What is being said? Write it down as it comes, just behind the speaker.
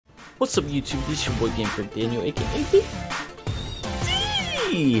What's up, YouTube? This is your boy Game Freak Daniel, aka Big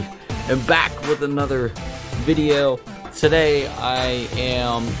D, and back with another video. Today I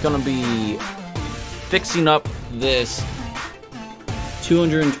am gonna be fixing up this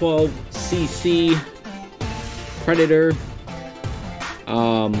 212cc Predator.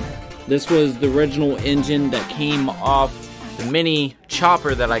 This was the original engine that came off the mini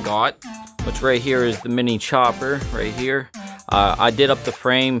chopper that I got, which right here is the mini chopper right here. I did up the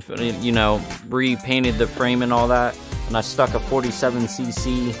frame, you know, repainted the frame and all that, and I stuck a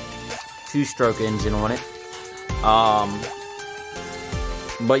 47cc two-stroke engine on it.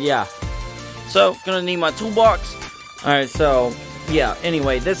 But yeah, so gonna need my toolbox. Alright, so yeah,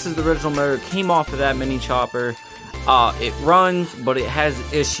 anyway, this is the original motor, came off of that mini chopper. It runs, but it has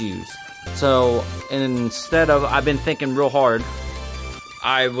issues. So instead of, I've been thinking real hard.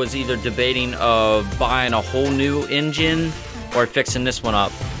 I was either debating of buying a whole new engine or fixing this one up.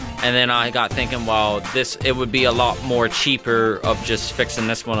 And then I got thinking, well, it would be a lot more cheaper of just fixing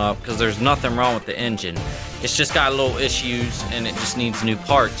this one up, because there's nothing wrong with the engine. It's just got little issues and it just needs new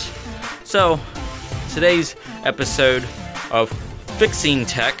parts. So today's episode of Fixing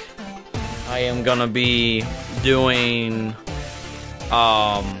Tech, I am gonna be doing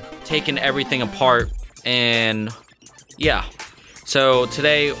taking everything apart, and yeah. So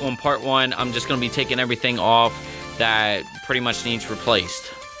today on part one, I'm just gonna be taking everything off that pretty much needs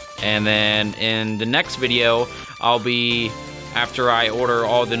replaced. And then in the next video, I'll be, after I order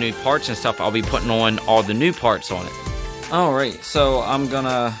all the new parts and stuff, I'll be putting on all the new parts on it. Alright, so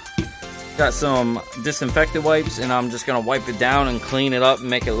got some disinfectant wipes, and I'm just gonna wipe it down and clean it up and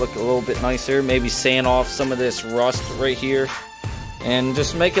make it look a little bit nicer. Maybe sand off some of this rust right here and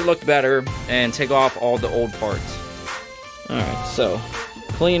just make it look better and take off all the old parts. Alright, so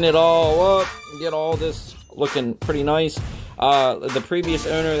clean it all up, get all this looking pretty nice. The previous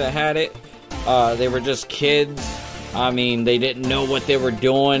owner that had it, they were just kids. I mean, they didn't know what they were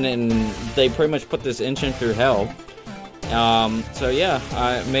doing, and they pretty much put this engine through hell. So yeah,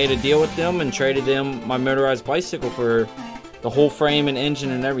 I made a deal with them and traded them my motorized bicycle for the whole frame and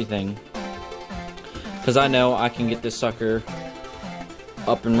engine and everything, because I know I can get this sucker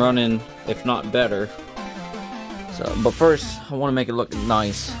up and running, if not better. So, but first, I want to make it look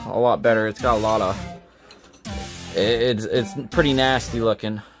nice, a lot better. It's got a lot of, it's pretty nasty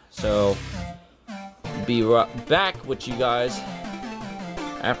looking. So, be right back with you guys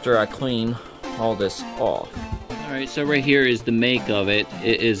after I clean all this off. Alright, so right here is the make of it.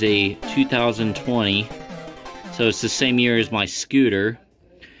 It is a 2020, so it's the same year as my scooter,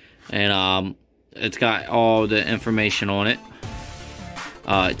 and it's got all the information on it.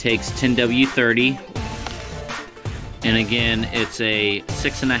 It takes 10W30, and again, it's a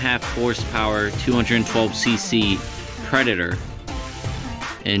 6.5 horsepower 212cc Predator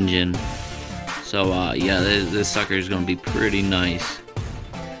engine. So yeah, this sucker is going to be pretty nice.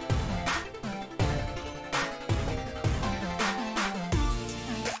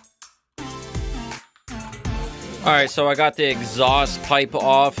 Alright, so I got the exhaust pipe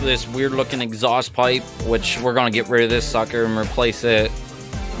off, this weird looking exhaust pipe, which we're going to get rid of this sucker and replace it.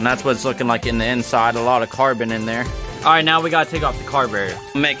 And that's what it's looking like in the inside, a lot of carbon in there. Alright, now we got to take off the carburetor.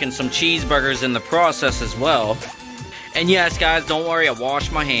 I'm making some cheeseburgers in the process as well. And yes, guys, don't worry, I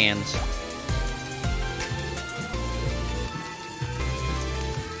washed my hands.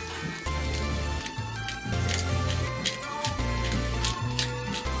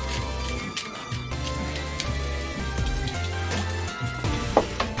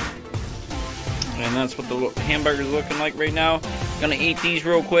 And that's what the hamburger's looking like right now. Gonna eat these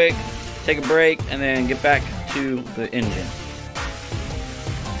real quick, take a break, and then get back to the engine.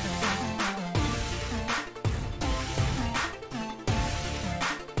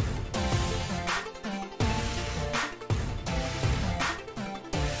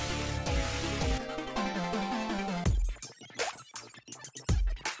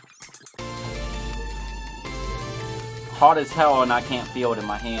 Hot as hell, and I can't feel it in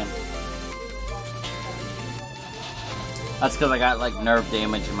my hand. That's because I got like nerve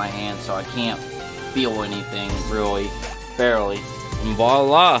damage in my hand, so I can't feel anything really, barely. And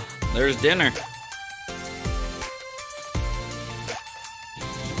voila, there's dinner.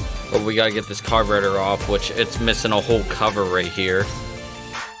 But we gotta get this carburetor off, which it's missing a whole cover right here.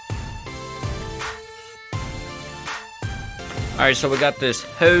 Alright, so we got this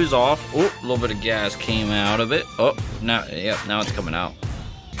hose off. Oh, a little bit of gas came out of it. Oh, now it's coming out.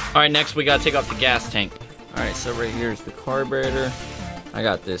 Alright, next we gotta take off the gas tank. Alright, so right here is the carburetor. I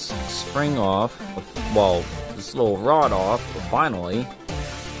got this spring off, well, this little rod off, finally.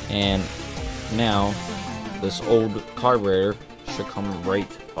 And now, this old carburetor should come right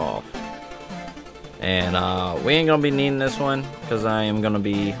off. And we ain't gonna be needing this one because I am gonna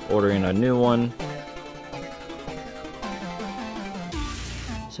be ordering a new one.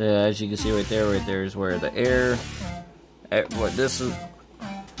 So as you can see right there is where the air, what this is,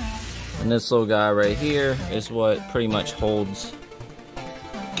 and this little guy right here is what pretty much holds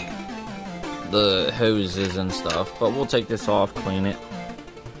the hoses and stuff. But we'll take this off, clean it.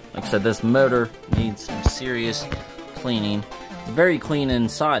 Like I said, this motor needs some serious cleaning. It's very clean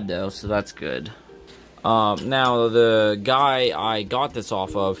inside though, so that's good. Now the guy I got this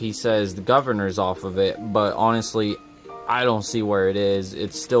off of, he says the governor's off of it, but honestly I don't see where it is.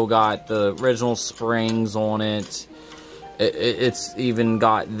 It's still got the original springs on it. It's even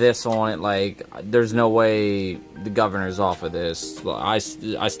got this on it. Like, there's no way the governor's off of this. I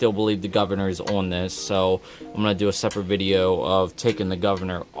still believe the governor's on this, so I'm gonna do a separate video of taking the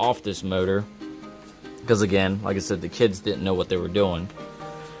governor off this motor, because again, like I said, the kids didn't know what they were doing.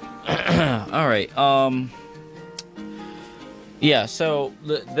 Alright, yeah, so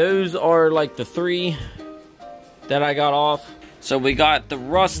those are like the three that I got off. So we got the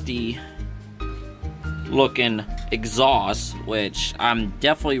rusty looking exhaust, which I'm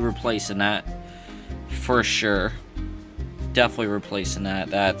definitely replacing that for sure. Definitely replacing that.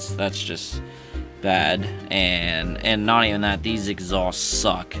 That's just bad. And not even that, these exhausts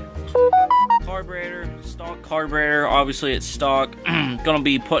suck. Carburetor, stock carburetor, obviously it's stock. Gonna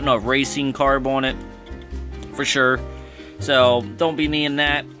be putting a racing carb on it for sure, so don't be needing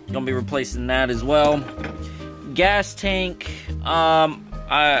that. Gonna be replacing that as well. Gas tank,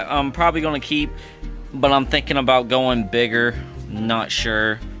 I'm probably gonna keep, but I'm thinking about going bigger. Not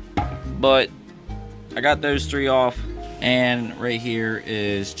sure, but I got those three off. And right here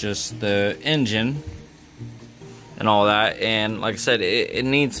is just the engine and all that. And like I said, it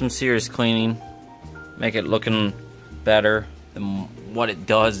needs some serious cleaning, make it looking better than what it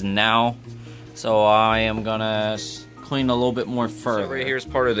does now. So I am gonna clean a little bit more further. So right here is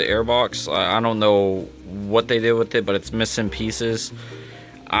part of the airbox. I don't know what they did with it, but it's missing pieces.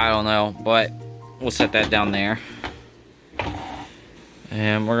 I don't know, but we'll set that down there.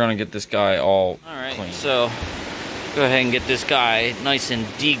 And we're gonna get this guy all clean. So go ahead and get this guy nice and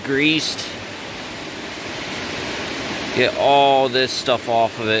degreased. Get all this stuff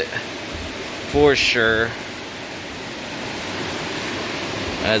off of it for sure,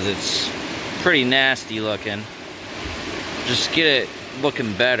 as it's pretty nasty looking. Just get it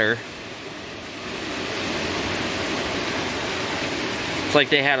looking better. It's like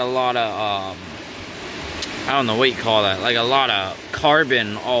they had a lot of I don't know what you call that, like a lot of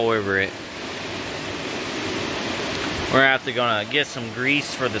carbon all over it. We're gonna get some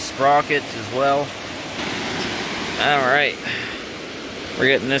grease for the sprockets as well. Alright, we're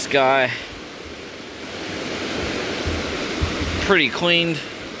getting this guy pretty cleaned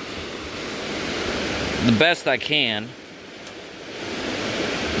the best I can.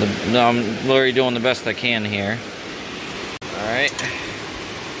 I'm literally doing the best I can here. Alright,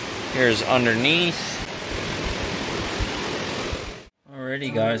 here's underneath.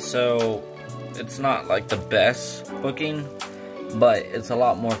 Alrighty guys, so it's not like the best looking, but it's a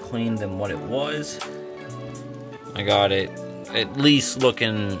lot more clean than what it was. I got it at least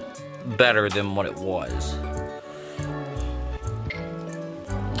looking better than what it was.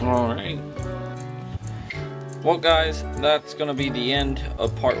 Alright. Well guys, that's gonna be the end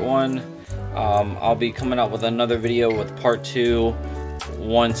of part 1. I'll be coming out with another video with part 2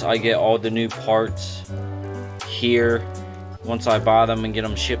 once I get all the new parts here. Once I buy them and get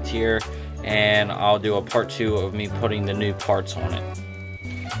them shipped here, and I'll do a part 2 of me putting the new parts on it.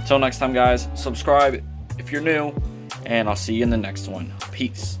 Until next time guys, subscribe if you're new, and I'll see you in the next one.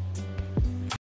 Peace.